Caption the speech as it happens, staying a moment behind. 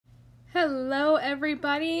Hello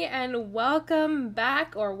everybody and welcome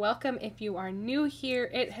back, or welcome if you are new here.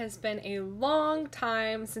 It has been a long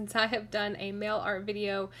time since I have done a mail art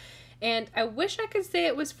video, and I wish I could say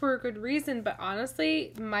it was for a good reason, but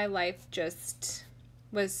honestly my life just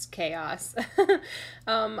was chaos.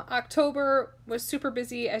 October was super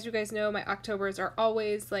busy. As you guys know, my Octobers are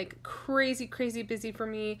always like crazy busy for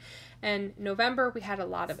me, and November we had a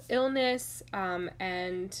lot of illness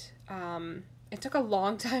and it took a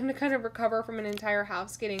long time to kind of recover from an entire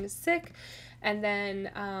house getting sick. And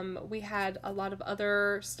then we had a lot of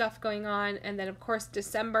other stuff going on. And then, of course,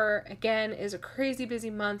 December, again, is a crazy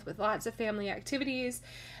busy month with lots of family activities.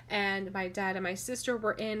 And my dad and my sister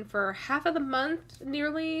were in for half of the month,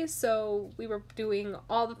 nearly. So we were doing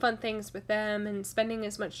all the fun things with them and spending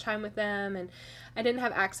as much time with them. And I didn't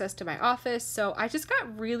have access to my office. So I just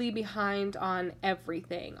got really behind on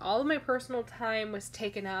everything. All of my personal time was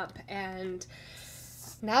taken up, and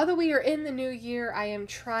now that we are in the new year, I am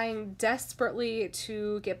trying desperately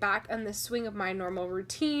to get back on the swing of my normal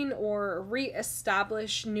routine or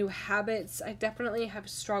reestablish new habits. I definitely have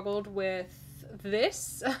struggled with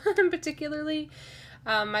this particularly.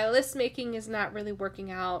 My list making is not really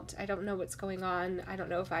working out. I don't know what's going on. I don't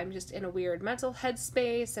know if I'm just in a weird mental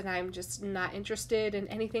headspace and I'm just not interested in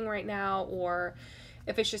anything right now, or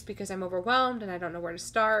if it's just because I'm overwhelmed and I don't know where to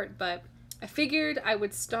start, but I figured I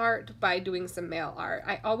would start by doing some mail art.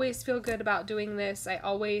 I always feel good about doing this. I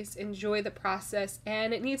always enjoy the process,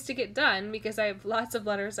 and it needs to get done because I have lots of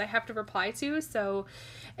letters I have to reply to, so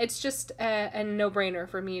it's just a no-brainer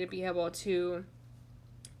for me to be able to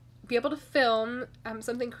film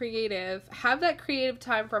something creative, have that creative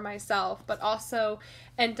time for myself, but also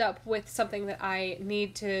end up with something that I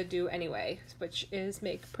need to do anyway, which is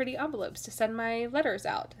make pretty envelopes to send my letters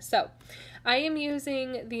out. So I am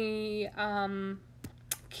using the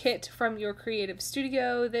kit from Your Creative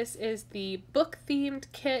Studio. This is the book themed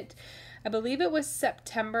kit. I believe it was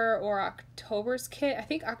September or October's kit. I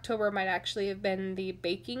think October might actually have been the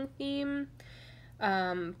baking theme.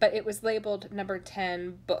 But it was labeled number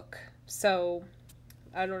 10 book. So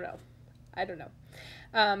I don't know.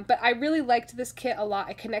 But I really liked this kit a lot.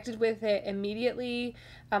 I connected with it immediately.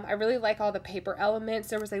 I really like all the paper elements.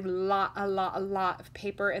 There was a lot of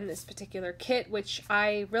paper in this particular kit, which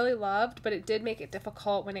I really loved, but it did make it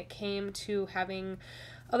difficult when it came to having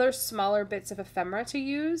other smaller bits of ephemera to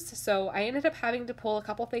use. So I ended up having to pull a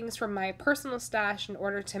couple things from my personal stash in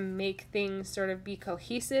order to make things sort of be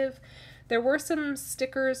cohesive. There were some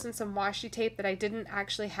stickers and some washi tape that I didn't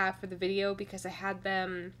actually have for the video because I had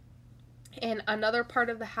them in another part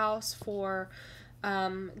of the house for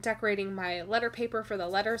decorating my letter paper for the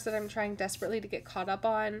letters that I'm trying desperately to get caught up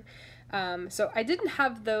on. So I didn't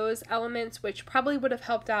have those elements, which probably would have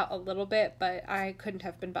helped out a little bit, but I couldn't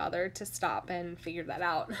have been bothered to stop and figure that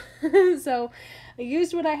out. So I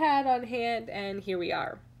used what I had on hand, and here we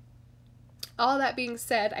are. All that being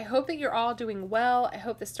said, I hope that you're all doing well. I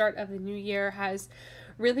hope the start of the new year has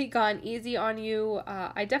really gone easy on you.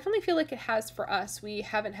 I definitely feel like it has for us. We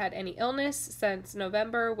haven't had any illness since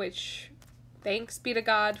November, which thanks be to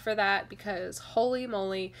God for that, because holy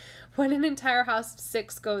moly, when an entire house of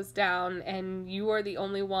 6 goes down and you are the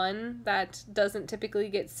only one that doesn't typically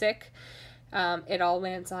get sick, it all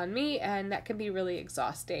lands on me, and that can be really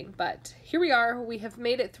exhausting. But here we are. We have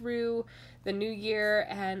made it through the new year,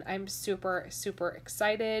 and I'm super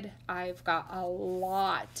excited. I've got a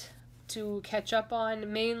lot to catch up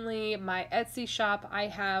on, mainly my Etsy shop. I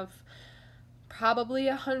have probably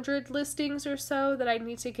 100 listings or so that I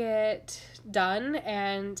need to get done,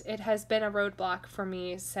 and it has been a roadblock for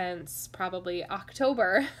me since probably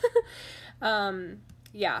October.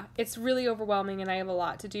 Yeah, it's really overwhelming, and I have a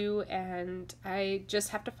lot to do, and I just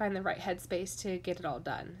have to find the right headspace to get it all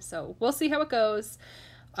done. So we'll see how it goes.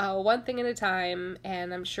 One thing at a time,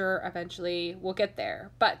 and I'm sure eventually we'll get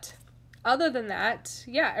there. But other than that,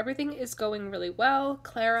 yeah, everything is going really well.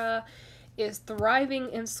 Clara is thriving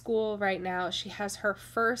in school right now. She has her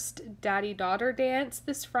first daddy-daughter dance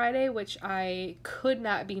this Friday, which I could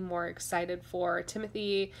not be more excited for.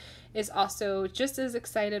 Timothy is also just as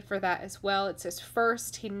excited for that as well. It's his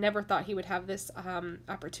first. He never thought he would have this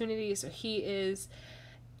opportunity, so he is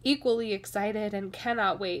equally excited and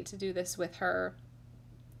cannot wait to do this with her.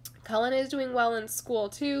 Cullen is doing well in school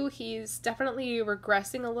too. He's definitely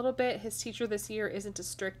regressing a little bit. His teacher this year isn't as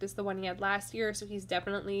strict as the one he had last year, so he's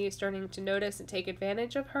definitely starting to notice and take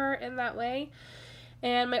advantage of her in that way.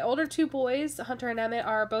 And my older 2 boys, Hunter and Emmett,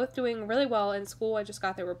 are both doing really well in school. I just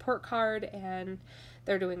got their report card, and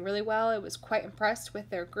they're doing really well. I was quite impressed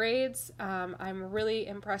with their grades. I'm really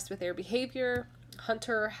impressed with their behavior.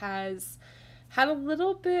 Hunter has had a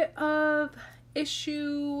little bit of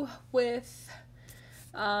issue with,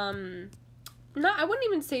 not, I wouldn't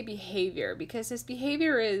even say behavior, because his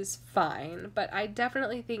behavior is fine, but I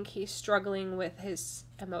definitely think he's struggling with his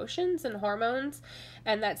emotions and hormones,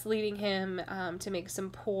 and that's leading him to make some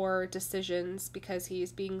poor decisions because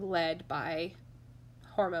he's being led by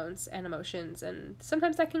hormones and emotions, and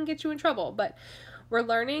sometimes that can get you in trouble, but we're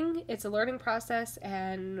learning. It's a learning process,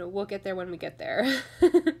 and we'll get there when we get there.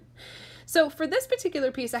 So for this particular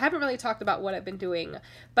piece, I haven't really talked about what I've been doing,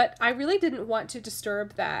 but I really didn't want to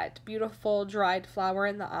disturb that beautiful dried flower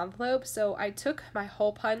in the envelope, so I took my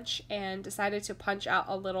hole punch and decided to punch out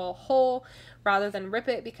a little hole rather than rip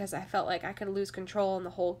it, because I felt like I could lose control and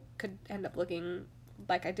the hole could end up looking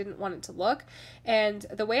like I didn't want it to look. And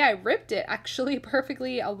the way I ripped it actually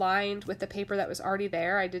perfectly aligned with the paper that was already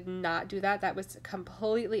there. I did not do that. That was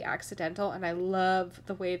completely accidental, and I love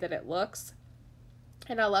the way that it looks.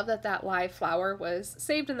 And I love that that live flower was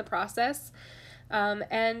saved in the process.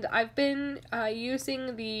 And I've been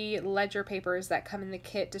using the ledger papers that come in the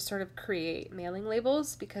kit to sort of create mailing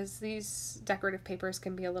labels, because these decorative papers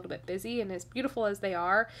can be a little bit busy, and as beautiful as they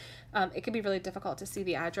are, it can be really difficult to see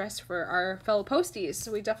the address for our fellow posties.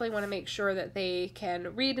 So we definitely want to make sure that they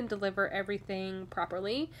can read and deliver everything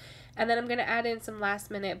properly. And then I'm going to add in some last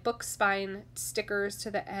minute book spine stickers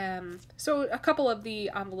to the, so a couple of the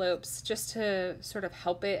envelopes just to sort of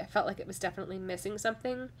help it. I felt like it was definitely missing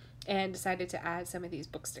something, and decided to add some of these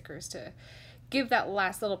book stickers to give that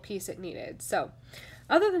last little piece it needed. So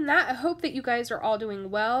other than that, I hope that you guys are all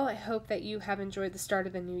doing well. I hope that you have enjoyed the start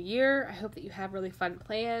of the new year. I hope that you have really fun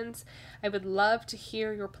plans. I would love to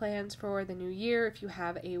hear your plans for the new year. If you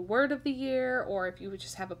have a word of the year, or if you would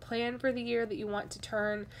just have a plan for the year that you want to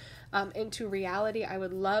turn into reality, I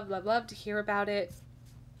would love, love, love to hear about it.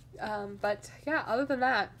 But yeah, other than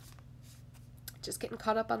that, just getting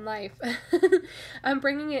caught up on life. I'm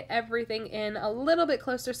bringing everything in a little bit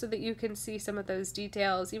closer so that you can see some of those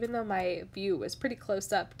details, even though my view was pretty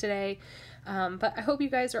close up today. But I hope you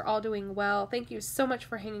guys are all doing well. Thank you so much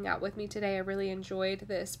for hanging out with me today. I really enjoyed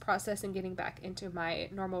this process and getting back into my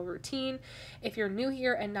normal routine. If you're new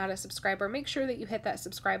here and not a subscriber, make sure that you hit that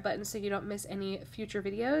subscribe button so you don't miss any future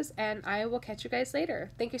videos, and I will catch you guys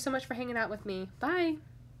later. Thank you so much for hanging out with me. Bye!